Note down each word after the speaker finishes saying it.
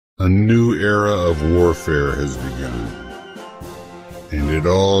A new era of warfare has begun, and it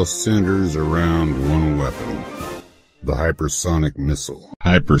all centers around one weapon, the hypersonic missile.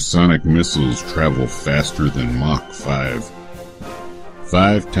 Hypersonic missiles travel faster than Mach 5,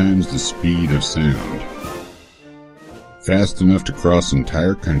 5 times the speed of sound, fast enough to cross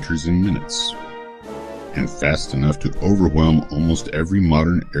entire countries in minutes, and fast enough to overwhelm almost every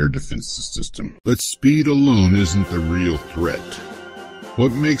modern air defense system. But speed alone isn't the real threat.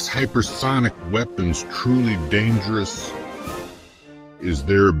 What makes hypersonic weapons truly dangerous is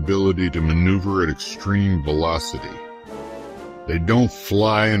their ability to maneuver at extreme velocity. They don't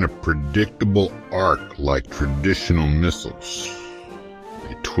fly in a predictable arc like traditional missiles.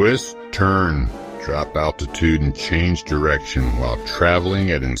 They twist, turn, drop altitude, and change direction while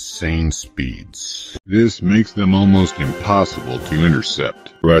traveling at insane speeds. This makes them almost impossible to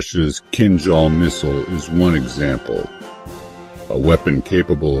intercept. Russia's Kinzhal missile is one example. A weapon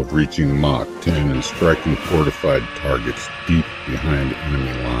capable of reaching Mach 10 and striking fortified targets deep behind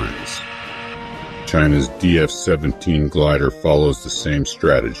enemy lines. China's DF-17 glider follows the same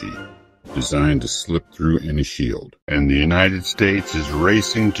strategy, designed to slip through any shield. And the United States is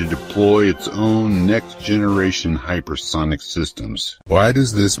racing to deploy its own next-generation hypersonic systems. Why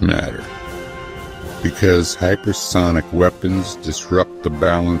does this matter? Because hypersonic weapons disrupt the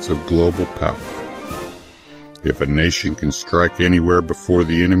balance of global power. If a nation can strike anywhere before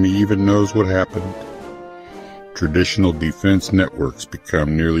the enemy even knows what happened, traditional defense networks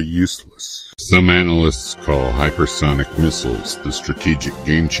become nearly useless. Some analysts call hypersonic missiles the strategic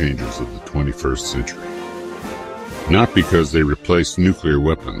game changers of the 21st century. Not because they replace nuclear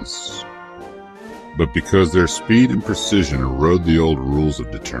weapons, but because their speed and precision erode the old rules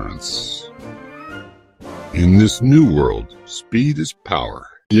of deterrence. In this new world, speed is power.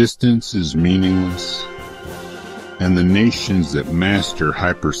 Distance is meaningless. And the nations that master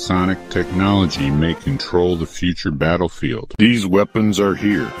hypersonic technology may control the future battlefield. These weapons are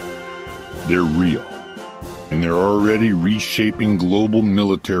here. They're real. And they're already reshaping global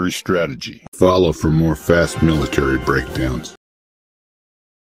military strategy. Follow for more fast military breakdowns.